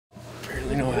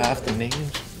half the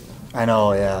names. I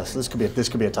know, yeah. So this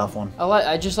could be a tough one.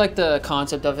 I just like the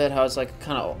concept of it, how it's like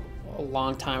kind of a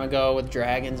long time ago with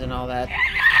dragons and all that.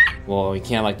 Well, you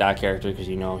can't like that character because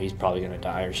you know he's probably gonna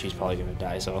die or she's probably gonna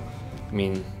die. So, I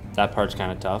mean, that part's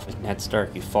kind of tough. Ned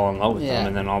Stark, you fall in love with him,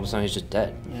 and then all of a sudden he's just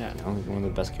dead. Yeah. You know, he's one of the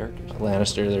best characters.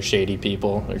 Lannister, they're shady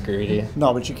people. They're greedy.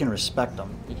 No, but you can respect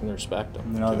them. You can respect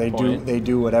them. You know, they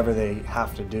do whatever they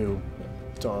have to do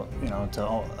to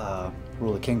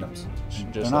rule the kingdoms.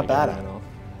 They're not bad at it.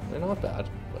 They're not bad.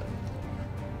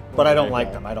 But I don't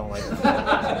like them. I don't like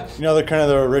them. You know, they're kind of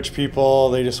the rich people.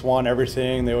 They just want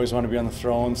everything. They always want to be on the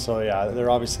throne. So yeah, they're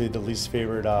obviously the least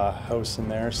favorite house in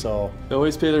there. So they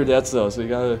always pay their debts though, so you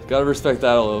gotta respect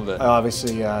that a little bit. I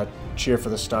obviously cheer for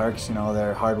the Starks. You know,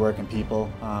 they're hardworking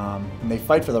people, and they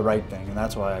fight for the right thing, and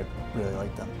that's why I really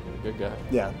like them. Good guy.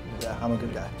 Yeah, I'm a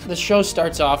good guy. The show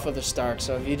starts off with the Starks,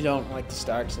 so if you don't like the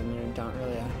Starks, then you're not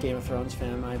really a Game of Thrones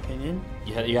fan, in my opinion.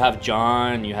 You have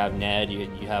Jon, you have Ned, you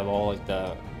have all like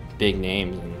the big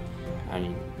names, and I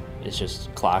mean, it's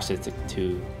just classic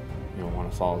to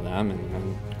want to follow them,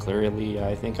 and clearly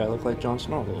I think I look like Jon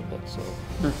Snow a little bit. So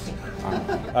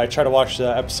I try to watch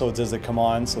the episodes as they come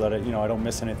on so that I don't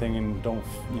miss anything and don't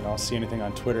see anything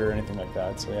on Twitter or anything like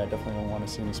that. So yeah, I definitely don't want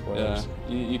to see any spoilers.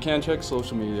 Yeah, you can't check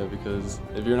social media because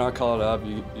if you're not caught up,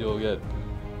 you'll get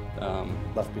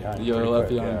left behind. You're left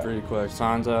behind pretty quick.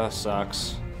 Sansa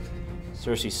sucks.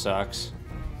 Cersei sucks.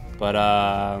 But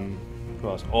who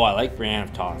else? Oh, I like Brienne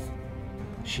of Tarth.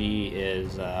 She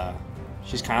is.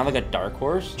 She's kind of like a dark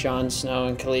horse. Jon Snow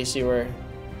and Khaleesi were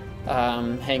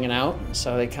hanging out,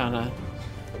 so they kind of.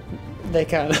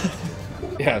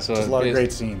 Yeah, so there's a lot of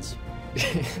great scenes.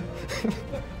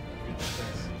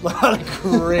 A lot of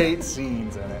great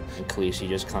scenes in it. And Khaleesi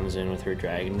just comes in with her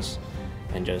dragons,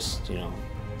 and just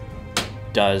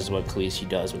does what Khaleesi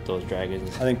does with those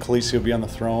dragons. I think Khaleesi will be on the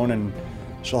throne, and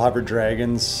she'll have her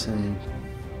dragons, and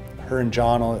her and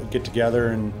Jon will get together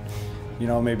and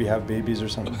maybe have babies or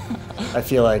something. I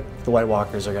feel like the White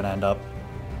Walkers are going to end up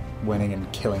winning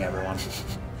and killing everyone.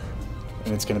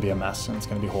 And it's going to be a mess, and it's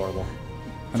going to be horrible.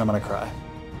 And I'm going to cry.